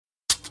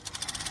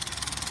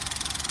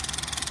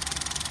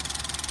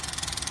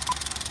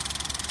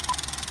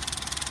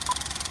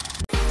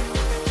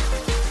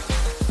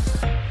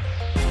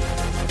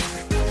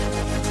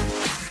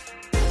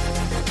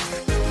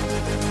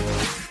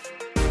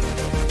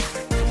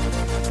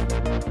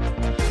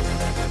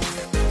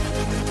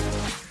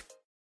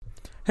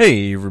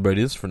Hey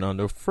everybody, this is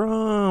Fernando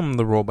from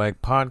the Rollback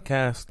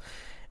Podcast,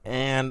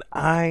 and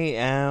I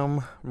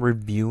am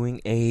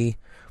reviewing a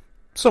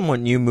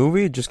somewhat new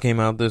movie. It just came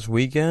out this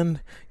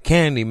weekend,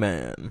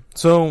 Candyman.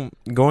 So,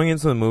 going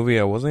into the movie,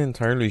 I wasn't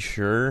entirely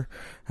sure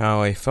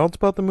how I felt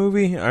about the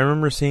movie. I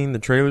remember seeing the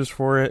trailers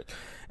for it,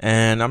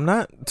 and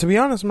to be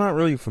honest, I'm not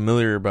really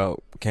familiar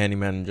about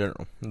Candyman in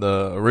general,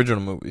 the original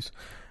movies.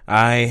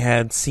 I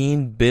had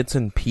seen bits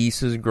and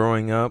pieces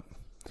growing up,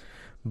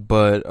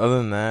 but other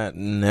than that,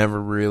 never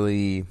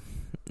really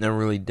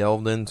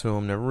delved into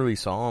them. Never really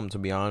saw them, to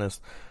be honest.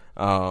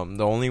 The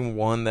only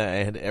one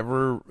that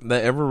ever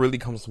really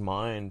comes to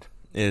mind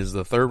is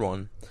the third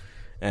one,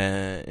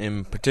 and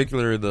in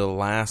particular, the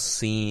last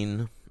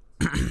scene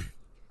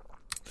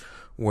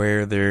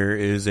where there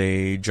is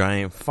a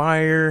giant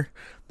fire,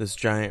 this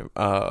giant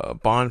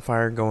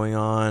bonfire going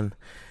on,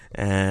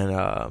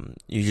 and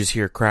you just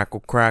hear crackle,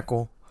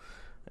 crackle,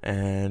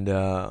 and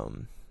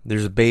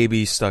there's a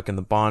baby stuck in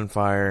the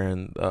bonfire,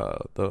 and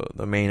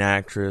the main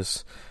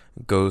actress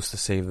goes to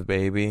save the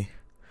baby.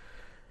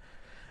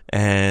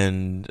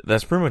 And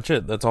that's pretty much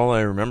it. That's all I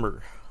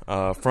remember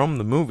from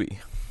the movie.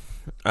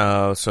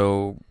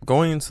 So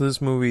going into this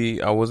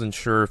movie, I wasn't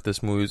sure if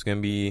this movie was going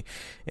to be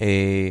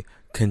a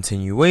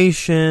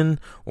continuation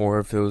or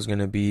if it was going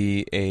to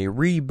be a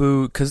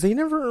reboot, because they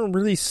never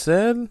really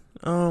said.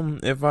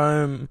 If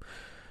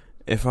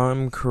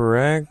I'm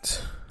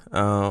correct,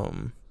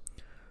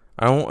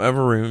 I don't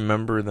ever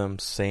remember them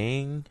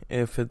saying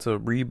if it's a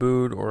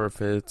reboot or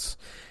if it's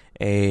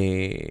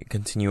a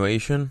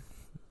continuation.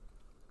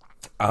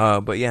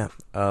 But yeah,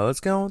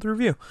 let's get on with the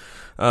review.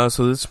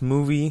 So this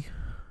movie,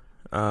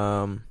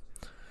 I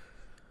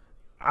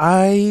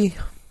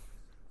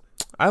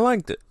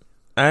liked it.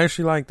 I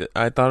actually liked it.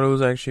 I thought it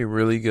was actually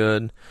really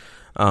good.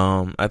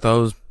 I thought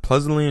it was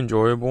pleasantly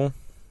enjoyable.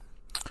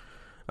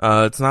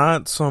 It's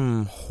not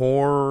some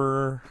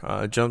horror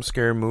jump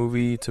scare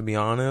movie, to be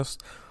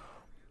honest.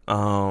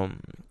 I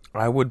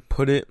would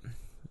put it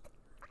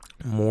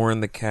more in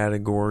the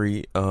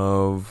category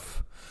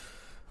of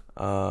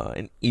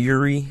an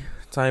eerie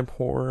type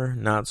horror,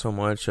 not so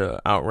much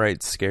a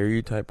outright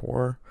scary type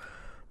horror.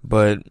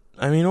 But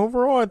I mean,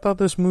 overall, I thought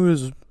this movie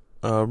was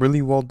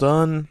really well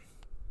done.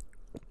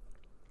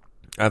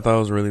 I thought it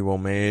was really well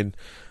made.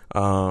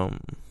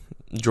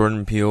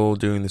 Jordan Peele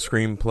doing the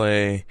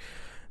screenplay,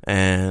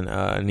 and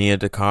Nia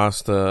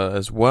DaCosta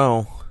as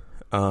well,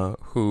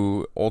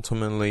 who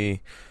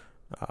ultimately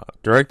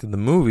directed the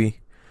movie.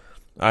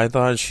 I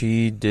thought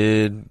she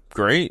did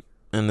great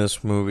in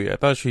this movie. I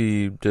thought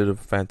she did a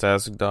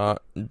fantastic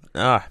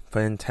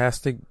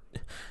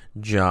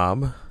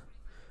job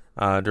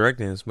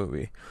directing this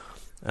movie.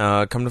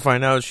 Come to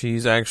find out,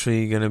 she's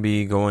actually going to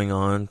be going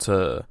on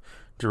to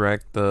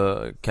direct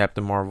the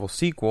Captain Marvel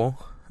sequel,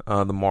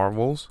 The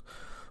Marvels,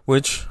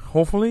 which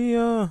hopefully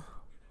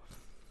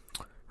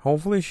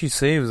she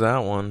saves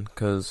that one,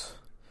 because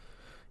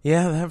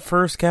yeah, that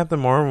first Captain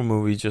Marvel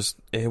movie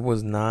it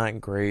was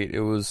not great. It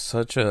was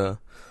such a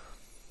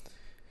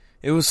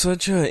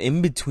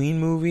in-between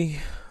movie,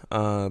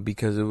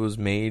 because it was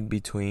made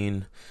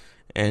between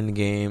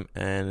Endgame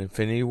and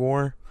Infinity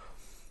War.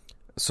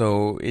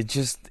 So it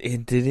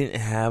didn't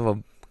have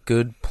a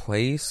good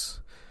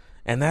place.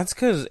 And that's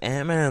because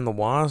Ant-Man and the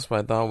Wasp,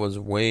 I thought, was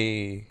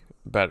way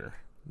better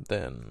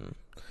than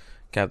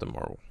Captain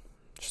Marvel.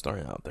 Just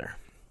throwing it out there.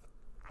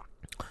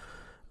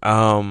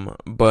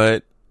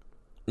 But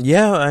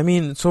yeah, I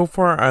mean, so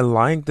far I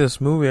liked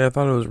this movie. I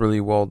thought it was really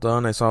well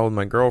done. I saw it with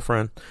my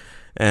girlfriend,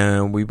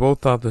 and we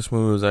both thought this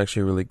movie was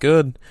actually really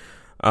good.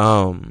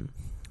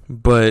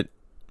 But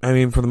I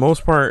mean, for the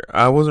most part,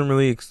 I wasn't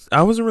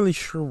really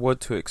sure what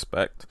to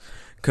expect,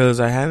 because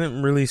I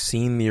hadn't really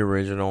seen the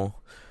original,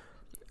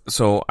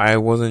 so I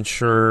wasn't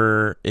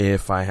sure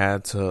if I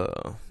had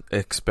to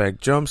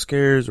expect jump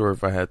scares or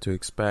if I had to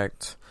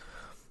expect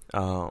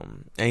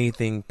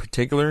anything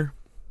particular.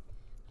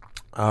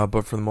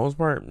 But for the most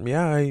part,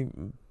 yeah, I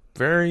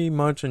very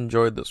much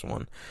enjoyed this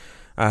one.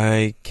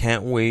 I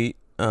can't wait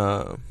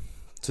to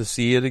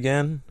see it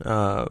again.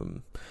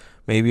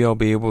 Maybe I'll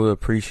be able to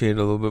appreciate it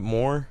a little bit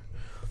more.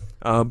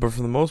 But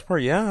for the most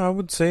part, yeah, I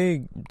would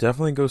say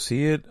definitely go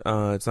see it.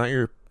 It's not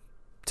your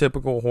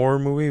typical horror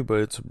movie, but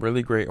it's a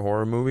really great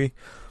horror movie.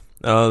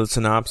 The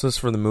synopsis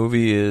for the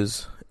movie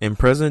is: in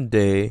present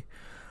day,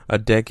 a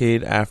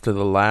decade after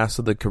the last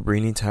of the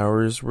Cabrini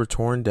Towers were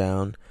torn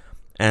down,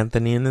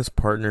 Anthony and his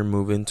partner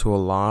move into a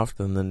loft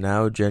in the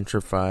now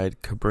gentrified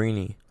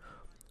Cabrini.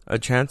 A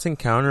chance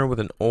encounter with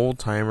an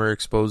old-timer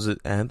exposes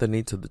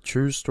Anthony to the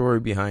true story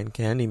behind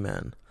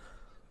Candyman.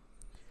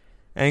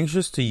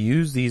 Anxious to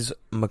use these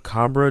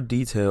macabre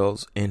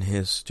details in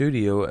his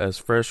studio as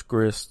fresh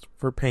grist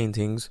for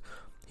paintings,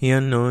 he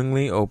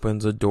unknowingly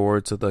opens a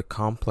door to the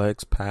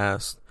complex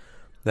past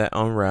that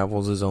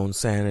unravels his own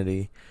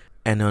sanity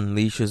and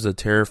unleashes a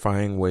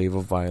terrifying wave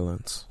of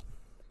violence.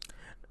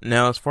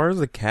 Now, as far as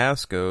the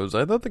cast goes,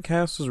 I thought the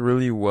cast was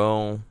really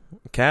well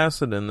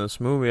casted in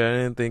this movie. I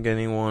didn't think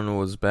anyone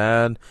was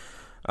bad.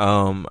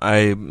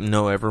 I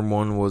know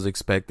everyone was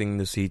expecting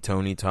to see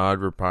Tony Todd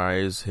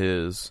reprise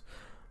his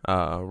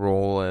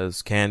role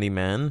as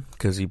Candyman,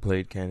 because he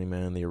played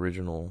Candyman in the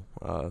original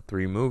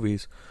 3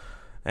 movies.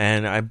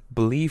 And I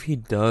believe he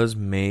does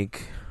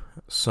make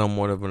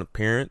somewhat of an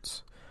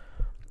appearance.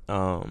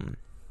 To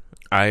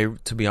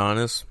be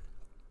honest,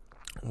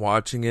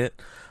 watching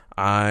it,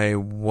 I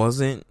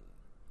wasn't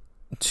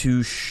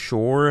too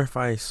sure if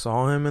I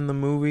saw him in the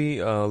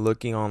movie.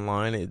 Looking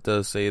online, it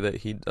does say that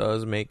he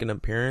does make an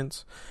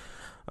appearance.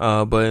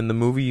 But in the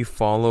movie you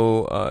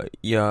follow,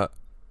 alright,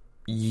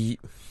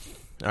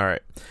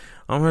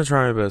 I'm gonna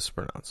try my best to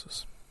pronounce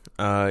this.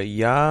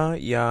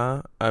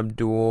 Yahya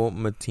Abdul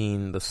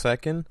Mateen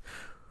II.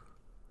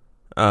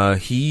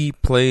 He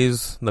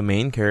plays the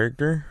main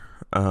character.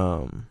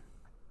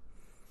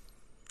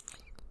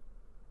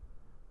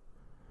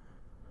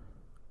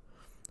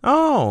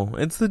 Oh,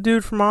 it's the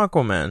dude from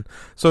Aquaman.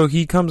 So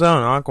he comes out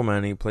in Aquaman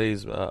and he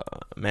plays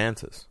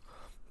Mantis.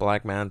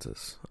 Black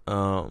Mantis.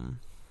 I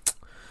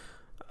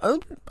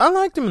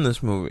liked him in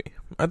this movie.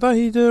 I thought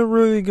he did a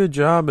really good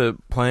job at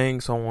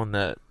playing someone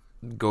that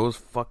goes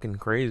fucking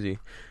crazy.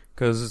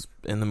 Because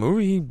in the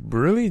movie, he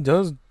really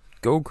does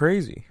go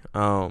crazy.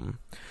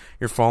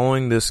 You're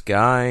following this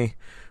guy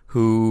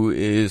who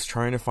is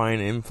trying to find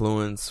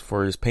influence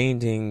for his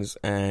paintings,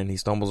 and he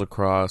stumbles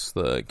across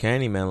the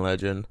Candyman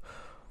legend,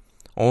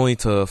 only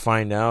to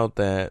find out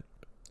that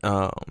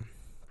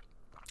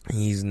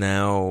he's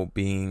now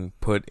being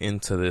put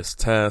into this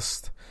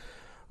test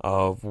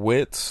of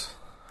wits.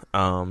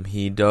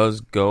 He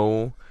does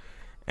go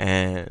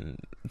and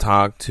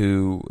talk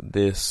to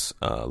this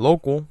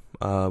local,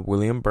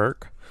 William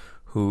Burke,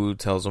 who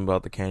tells him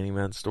about the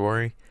Candyman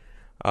story.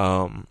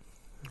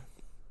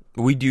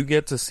 We do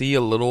get to see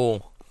a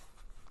little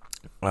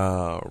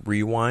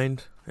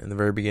rewind in the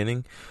very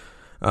beginning,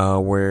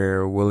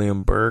 where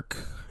William Burke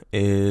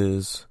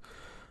is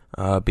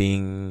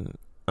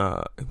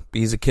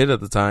he's a kid at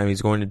the time.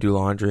 He's going to do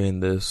laundry in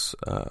this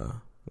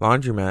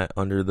laundromat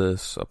under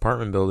this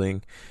apartment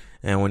building,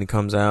 and when he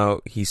comes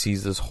out, he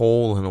sees this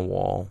hole in a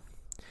wall,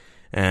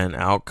 and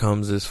out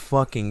comes this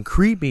fucking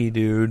creepy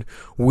dude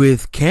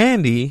with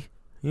candy,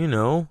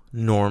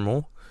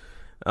 normal,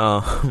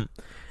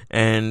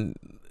 and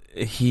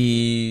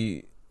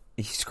he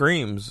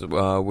screams,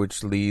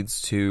 which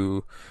leads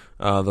to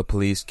the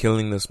police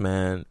killing this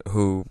man,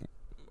 who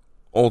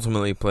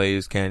ultimately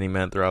plays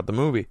Candyman throughout the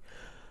movie.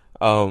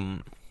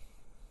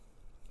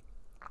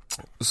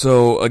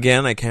 So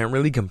again, I can't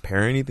really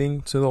compare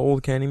anything to the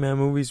old Candyman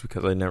movies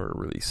because I never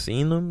really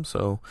seen them.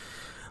 So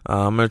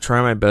I'm gonna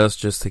try my best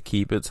just to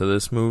keep it to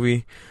this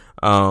movie.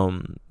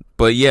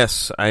 But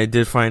yes, I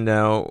did find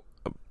out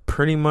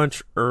pretty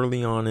much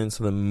early on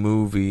into the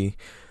movie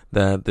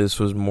that this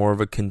was more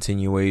of a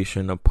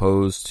continuation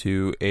opposed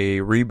to a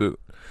reboot,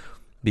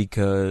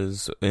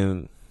 because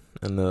in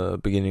the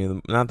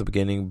beginning, not the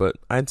beginning, but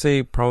I'd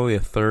say probably a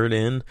third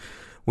in,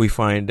 we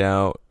find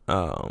out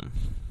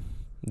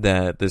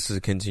that this is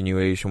a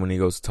continuation when he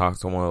goes to talk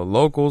to one of the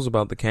locals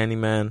about the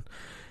Candyman,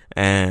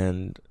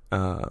 and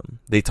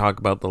they talk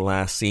about the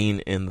last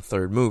scene in the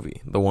third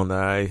movie, the one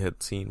that I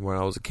had seen when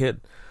I was a kid.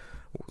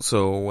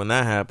 So when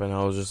that happened,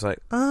 I was just like,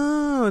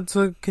 oh, it's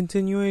a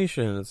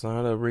continuation, it's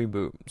not a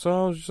reboot. So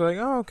I was just like,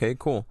 oh, okay,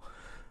 cool.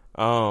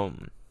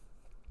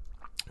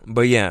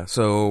 But yeah,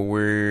 so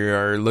we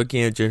are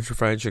looking at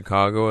gentrified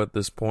Chicago at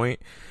this point,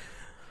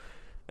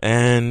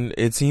 and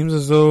it seems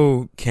as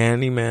though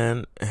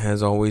Candyman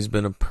has always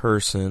been a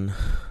person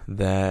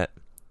that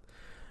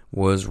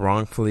was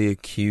wrongfully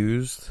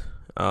accused.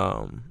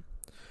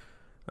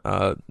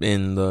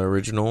 In the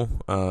original,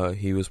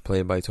 he was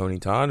played by Tony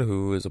Todd,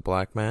 who is a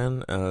black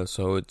man.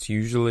 So it's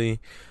usually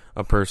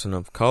a person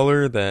of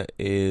color that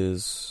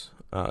is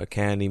a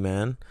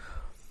Candyman,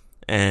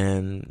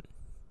 and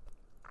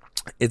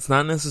it's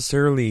not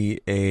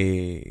necessarily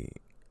a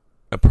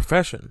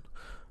profession.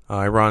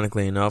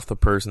 Ironically enough, the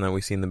person that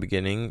we see in the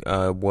beginning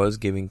was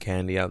giving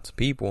candy out to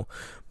people,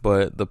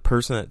 but the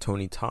person that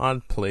Tony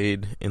Todd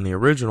played in the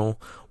original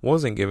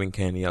wasn't giving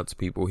candy out to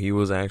people. He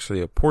was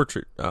actually a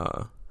portrait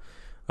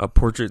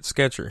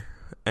sketcher,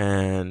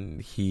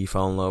 and he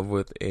fell in love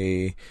with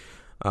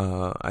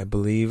I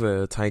believe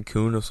a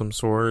tycoon of some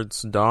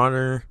sort's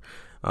daughter,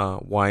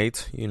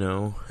 white,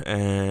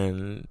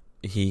 and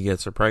he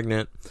gets her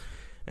pregnant,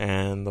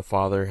 and the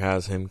father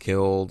has him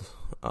killed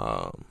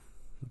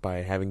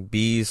by having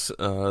bees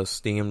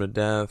sting him to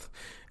death,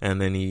 and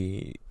then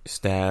he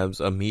stabs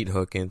a meat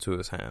hook into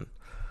his hand,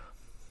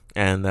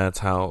 and that's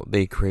how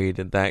they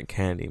created that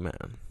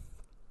Candyman.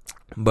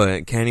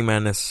 But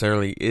Candyman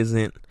necessarily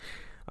isn't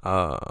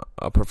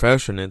a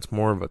profession. It's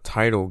more of a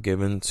title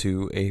given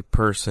to a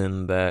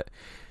person that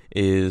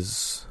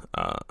is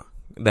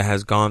that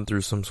has gone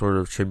through some sort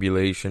of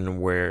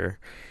tribulation where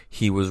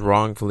he was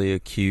wrongfully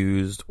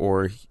accused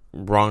or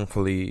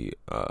wrongfully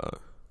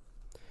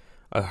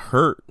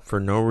hurt for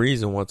no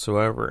reason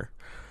whatsoever.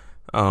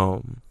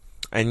 And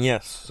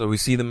yes, so we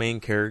see the main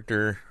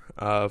character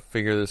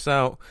figure this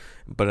out,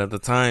 but at the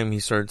time he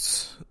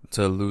starts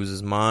to lose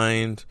his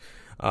mind.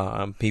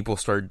 people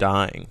start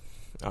dying.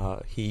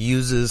 He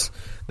uses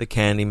the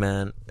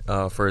Candyman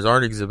for his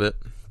art exhibit,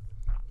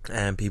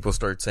 and people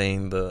start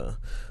saying the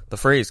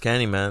phrase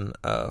Candyman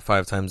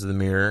 5 times in the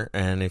mirror,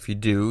 and if you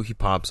do, he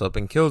pops up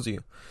and kills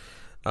you.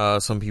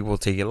 Some people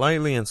take it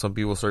lightly, and some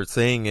people start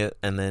saying it,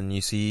 and then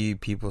you see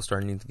people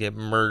starting to get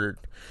murdered.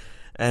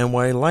 And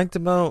what I liked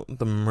about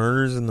the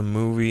murders in the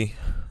movie,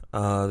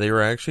 they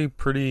were actually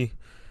pretty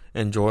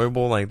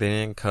enjoyable. Like, they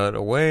didn't cut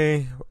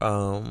away.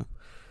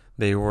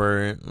 They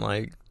weren't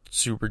like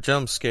super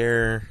jump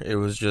scare. It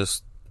was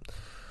just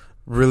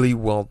really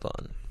well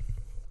done.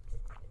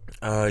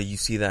 You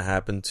see that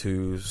happen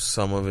to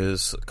some of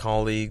his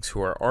colleagues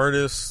who are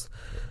artists.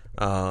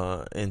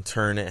 In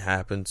turn, it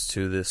happens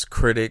to this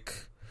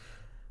critic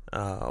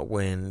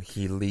when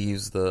he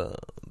leaves the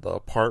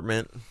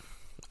apartment.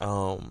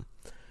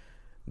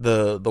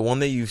 The one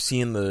that you see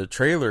in the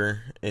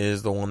trailer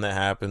is the one that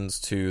happens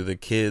to the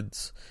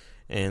kids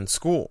in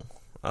school.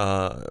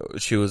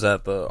 She was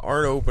at the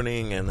art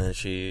opening, and then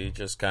she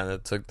just kind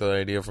of took the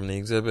idea from the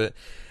exhibit,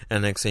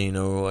 and next thing you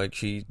know, like,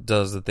 she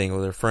does the thing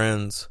with her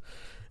friends,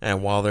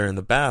 and while they're in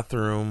the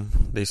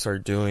bathroom, they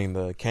start doing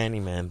the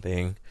Candyman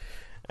thing,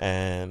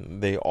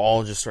 and they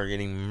all just start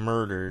getting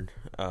murdered.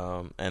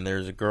 And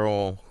there's a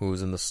girl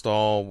who's in the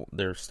stall.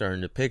 They're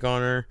starting to pick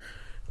on her,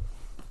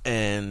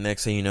 and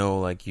next thing you know,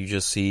 like, you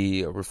just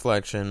see a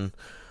reflection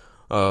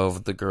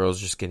of the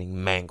girls just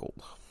getting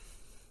mangled.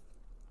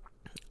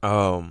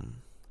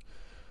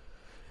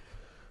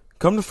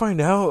 Come to find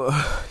out,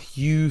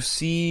 you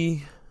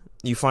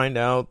find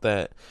out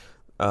that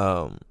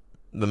the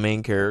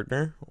main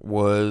character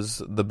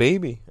was the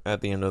baby at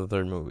the end of the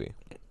third movie.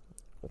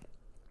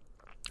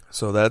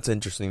 So that's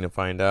interesting to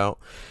find out.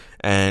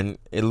 And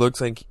it looks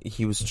like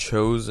he was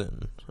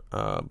chosen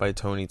by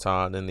Tony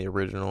Todd in the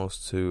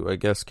originals to, I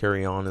guess,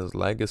 carry on his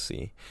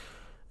legacy.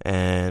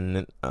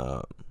 And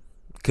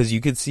because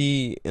you could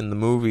see in the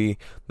movie,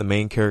 the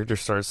main character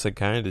starts to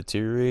kind of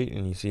deteriorate,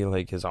 and you see,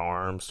 like, his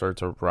arms start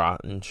to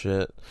rot and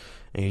shit,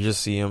 and you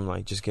just see him,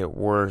 like, just get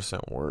worse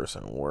and worse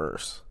and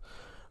worse.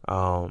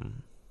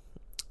 And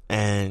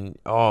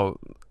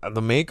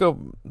the makeup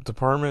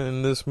department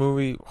in this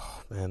movie,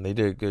 man, they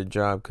did a good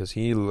job, because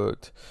he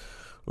looked,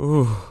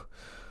 near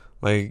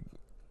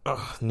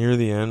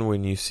the end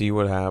when you see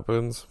what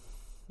happens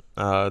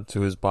to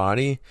his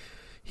body,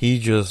 he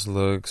just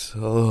looks,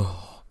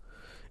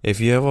 if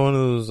you have one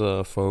of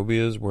those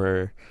phobias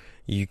where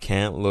you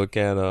can't look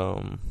at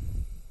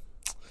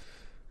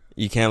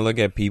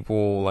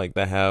people, like,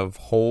 that have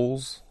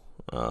holes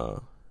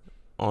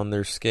on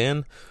their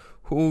skin,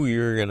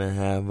 you're gonna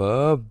have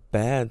a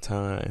bad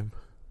time.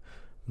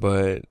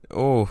 But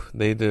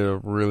they did a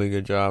really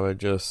good job at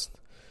just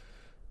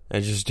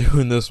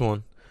doing this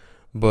one.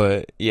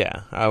 But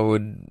yeah, I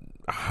would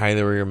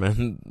highly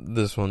recommend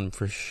this one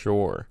for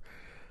sure.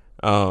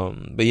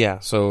 But yeah,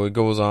 so it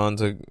goes on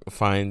to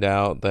find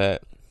out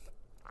that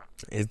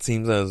it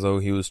seems as though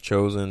he was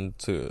chosen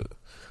to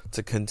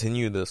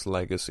continue this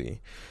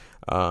legacy.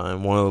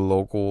 And one of the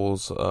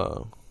locals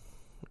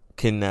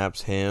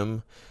kidnaps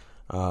him,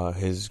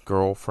 his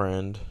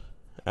girlfriend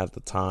at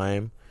the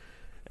time,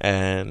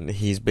 and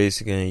he's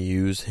basically going to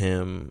use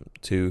him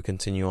to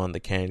continue on the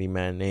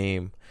Candyman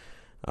name.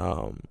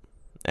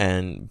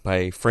 And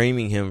by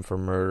framing him for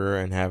murder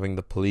and having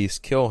the police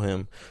kill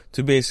him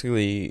to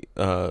basically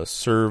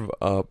serve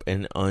up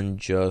an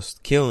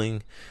unjust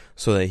killing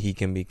so that he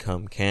can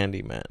become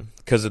Candyman.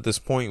 Because at this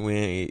point,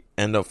 we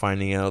end up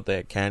finding out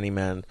that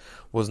Candyman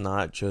was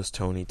not just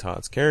Tony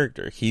Todd's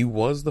character. He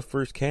was the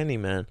first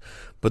Candyman,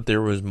 but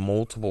there was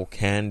multiple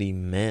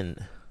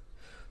Candymen.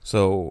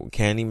 So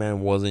Candyman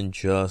wasn't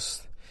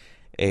just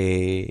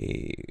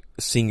a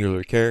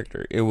singular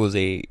character. It was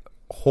a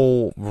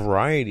whole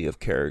variety of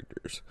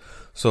characters.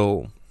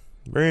 So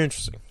very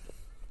interesting.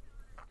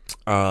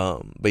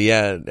 But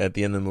yeah, at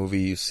the end of the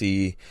movie, you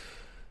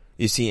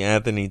see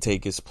Anthony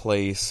take his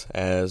place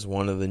as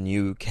one of the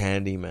new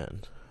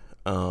Candymen.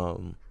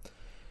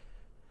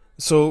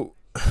 So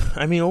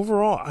I mean,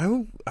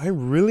 overall, I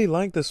really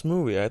like this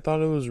movie. I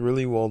thought it was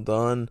really well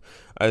done.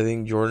 I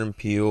think Jordan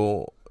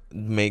Peele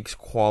makes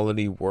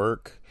quality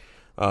work.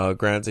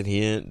 Granted,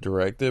 he didn't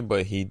direct it,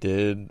 but he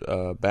did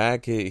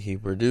back it. He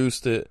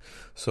produced it.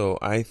 So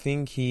I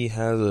think he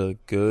has a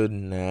good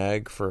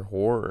knack for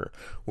horror,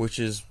 which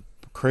is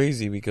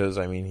crazy because,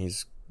 I mean,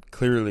 he's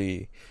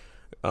clearly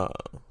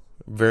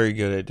very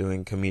good at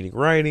doing comedic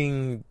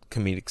writing,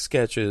 comedic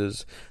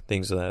sketches,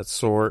 things of that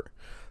sort.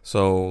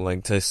 So,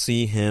 like, to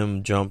see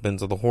him jump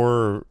into the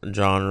horror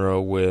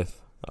genre with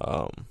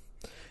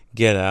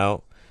Get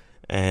Out,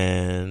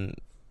 and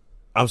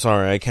I'm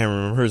sorry, I can't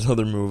remember his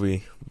other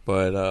movie,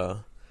 but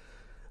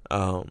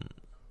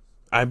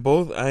I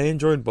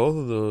enjoyed both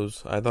of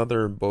those. I thought they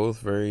were both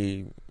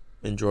very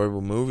enjoyable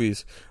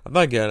movies. I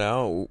thought Get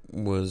Out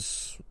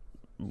was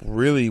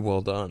really well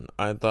done.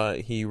 I thought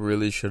he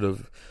really should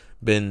have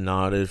been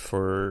nodded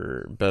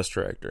for Best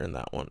Director in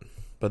that one,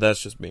 but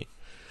that's just me.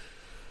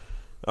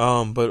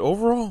 But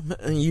overall,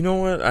 you know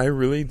what? I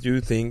really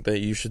do think that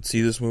you should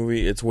see this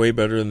movie. It's way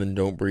better than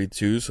Don't Breathe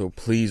 2, so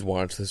please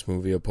watch this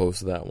movie opposed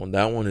to that one.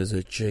 That one is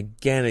a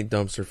gigantic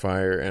dumpster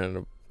fire,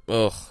 and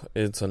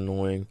it's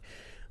annoying.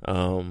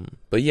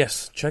 But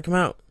yes, check them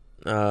out.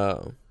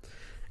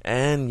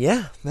 And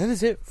yeah, that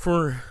is it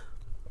for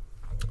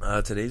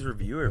today's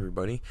review,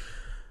 everybody.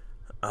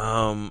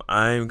 I'm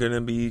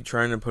gonna be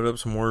trying to put up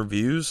some more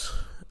reviews.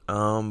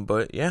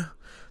 But yeah,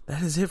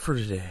 that is it for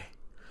today.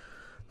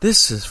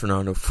 This is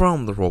Fernando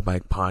from the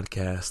Rollback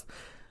Podcast,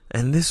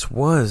 and this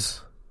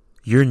was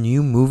your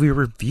new movie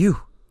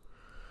review.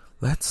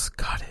 Let's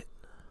cut it.